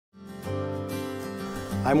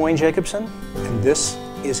I'm Wayne Jacobsen, and this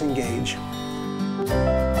is Engage.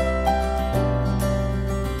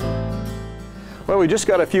 Well, we just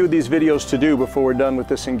got a few of these videos to do before we're done with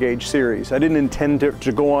this Engage series. I didn't intend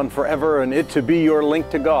to go on forever and it to be your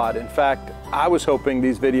link to God. In fact, I was hoping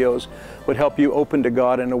these videos would help you open to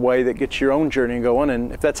God in a way that gets your own journey going,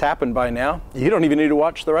 and if that's happened by now, you don't even need to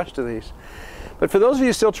watch the rest of these. But for those of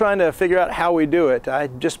you still trying to figure out how we do it, I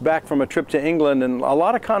just back from a trip to England and a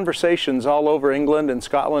lot of conversations all over England and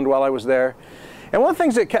Scotland while I was there. And one of the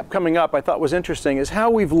things that kept coming up I thought was interesting is how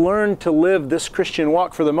we've learned to live this Christian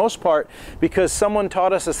walk for the most part because someone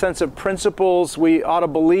taught us a sense of principles we ought to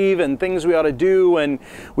believe and things we ought to do, and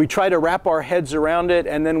we try to wrap our heads around it,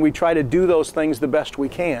 and then we try to do those things the best we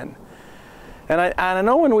can. And I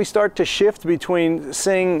know when we start to shift between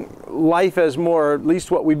seeing life as more, at least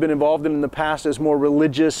what we've been involved in the past, as more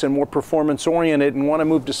religious and more performance-oriented, and want to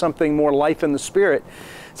move to something more life in the Spirit,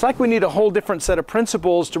 it's like we need a whole different set of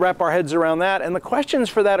principles to wrap our heads around that. And the questions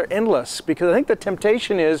for that are endless, because I think the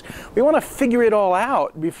temptation is we want to figure it all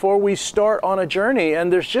out before we start on a journey,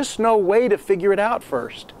 and there's just no way to figure it out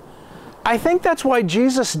first. I think that's why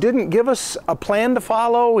Jesus didn't give us a plan to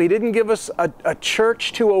follow. He didn't give us a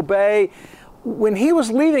church to obey. When he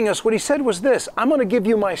was leaving us, what he said was this: I'm going to give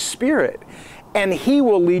you my Spirit, and he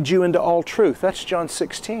will lead you into all truth. That's John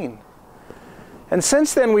 16. And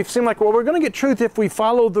since then, we've seemed like, well, we're going to get truth if we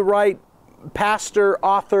follow the right pastor,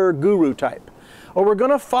 author, guru type. Or we're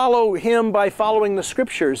going to follow him by following the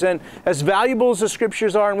Scriptures. And as valuable as the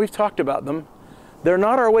Scriptures are, and we've talked about them, they're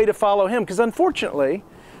not our way to follow him. Because unfortunately,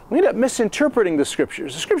 we end up misinterpreting the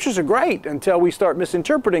Scriptures. The Scriptures are great until we start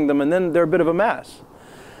misinterpreting them, and then they're a bit of a mess.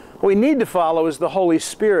 What we need to follow is the Holy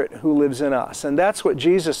Spirit who lives in us. And that's what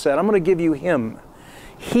Jesus said. I'm going to give you him.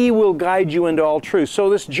 He will guide you into all truth.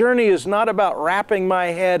 So this journey is not about wrapping my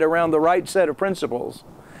head around the right set of principles.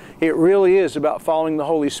 It really is about following the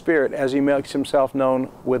Holy Spirit as he makes himself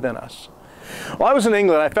known within us. While I was in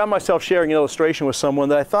England, I found myself sharing an illustration with someone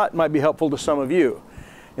that I thought might be helpful to some of you.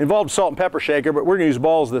 It involved salt and pepper shaker, but we're going to use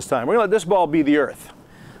balls this time. We're going to let this ball be the earth.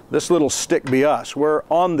 This little stick be us. We're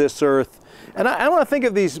on this earth. And I want to think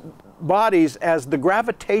of these bodies as the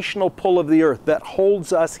gravitational pull of the earth that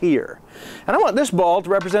holds us here. And I want this ball to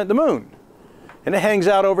represent the moon. And it hangs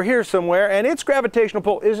out over here somewhere, and its gravitational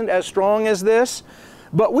pull isn't as strong as this,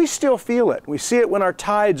 but we still feel it. We see it when our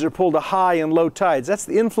tides are pulled to high and low tides. That's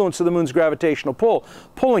the influence of the moon's gravitational pull,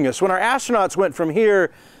 pulling us. When our astronauts went from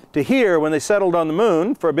here to here when they settled on the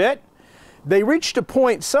moon for a bit, they reached a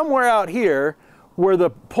point somewhere out here where the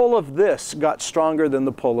pull of this got stronger than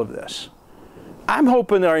the pull of this. I'm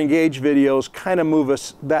hoping our Engage videos kind of move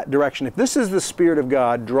us that direction. If this is the Spirit of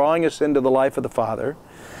God drawing us into the life of the Father,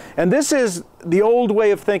 and this is the old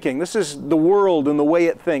way of thinking, this is the world and the way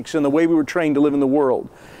it thinks and the way we were trained to live in the world,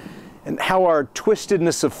 and how our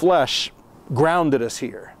twistedness of flesh grounded us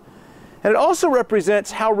here. And it also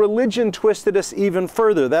represents how religion twisted us even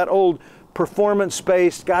further, that old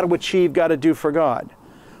performance-based, got to achieve, got to do for God.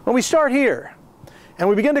 When we start here, and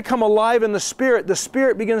we begin to come alive in the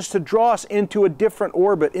Spirit begins to draw us into a different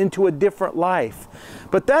orbit, into a different life.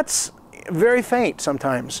 But that's very faint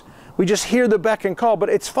sometimes. We just hear the beck and call, but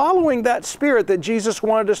it's following that Spirit that Jesus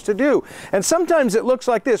wanted us to do. And sometimes it looks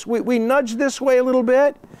like this. We nudge this way a little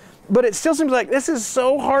bit, but it still seems like this is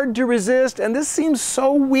so hard to resist, and this seems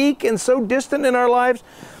so weak and so distant in our lives.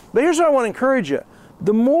 But here's what I want to encourage you.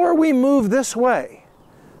 The more we move this way,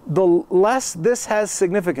 the less this has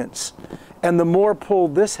significance. And the more pull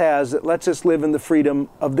this has that lets us live in the freedom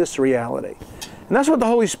of this reality. And that's what the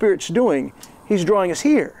Holy Spirit's doing. He's drawing us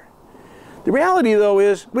here. The reality, though,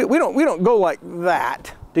 is we don't go like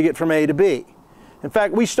that to get from A to B. In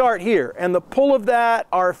fact, we start here. And the pull of that,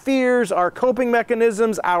 our fears, our coping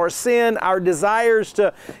mechanisms, our sin, our desires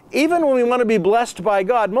to, even when we want to be blessed by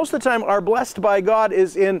God, most of the time our blessed by God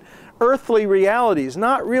is in earthly realities,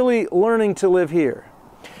 not really learning to live here.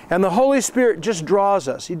 And the Holy Spirit just draws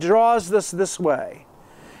us. He draws us this way.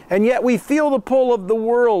 And yet we feel the pull of the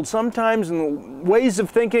world, sometimes in ways of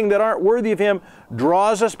thinking that aren't worthy of him,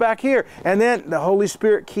 draws us back here. And then the Holy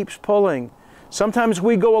Spirit keeps pulling. Sometimes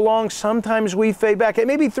we go along, sometimes we fade back. It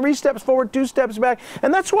may be 3 steps forward, 2 steps back.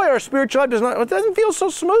 And that's why our spiritual life doesn't feel so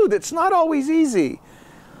smooth. It's not always easy.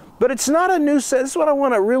 But it's not a new set. This is what I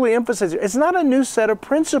want to really emphasize here. It's not a new set of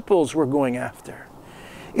principles we're going after.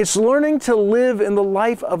 It's learning to live in the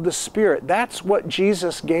life of the Spirit. That's what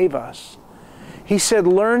Jesus gave us. He said,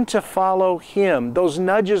 learn to follow him. Those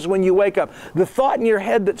nudges when you wake up. The thought in your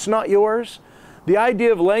head that's not yours. The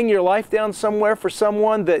idea of laying your life down somewhere for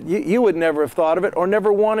someone that you would never have thought of it or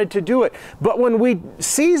never wanted to do it. But when we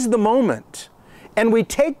seize the moment and we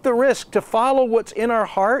take the risk to follow what's in our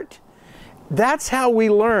heart, That's how we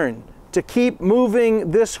learn to keep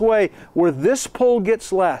moving this way, where this pull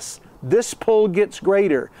gets less, this pull gets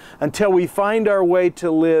greater, until we find our way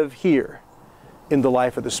to live here in the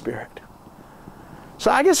life of the Spirit.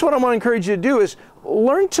 So I guess what I want to encourage you to do is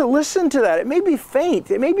learn to listen to that. It may be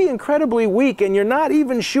faint, it may be incredibly weak, and you're not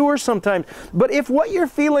even sure sometimes. But if what you're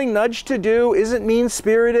feeling nudged to do isn't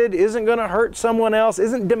mean-spirited, isn't going to hurt someone else,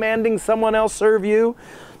 isn't demanding someone else serve you,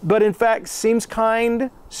 but in fact seems kind,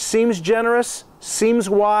 seems generous, seems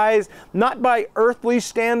wise, not by earthly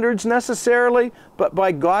standards necessarily, but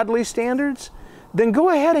by godly standards, then go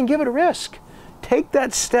ahead and give it a risk. Take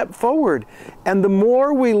that step forward. And the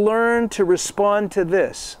more we learn to respond to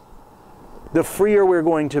this, the freer we're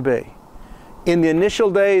going to be. In the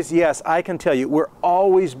initial days, yes, I can tell you, we're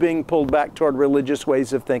always being pulled back toward religious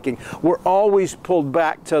ways of thinking. We're always pulled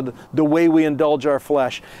back to the way we indulge our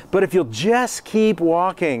flesh. But if you'll just keep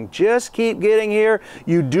walking, just keep getting here,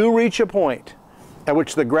 you do reach a point at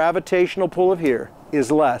which the gravitational pull of here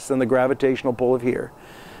is less than the gravitational pull of here.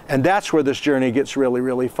 And that's where this journey gets really,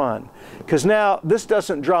 really fun. Because now, this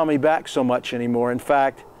doesn't draw me back so much anymore. In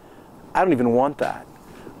fact, I don't even want that.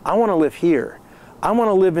 I want to live here. I want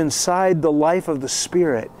to live inside the life of the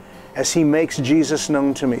Spirit as He makes Jesus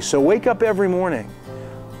known to me. So wake up every morning,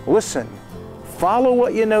 listen, follow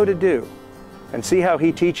what you know to do, and see how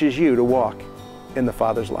He teaches you to walk in the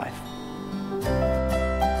Father's life.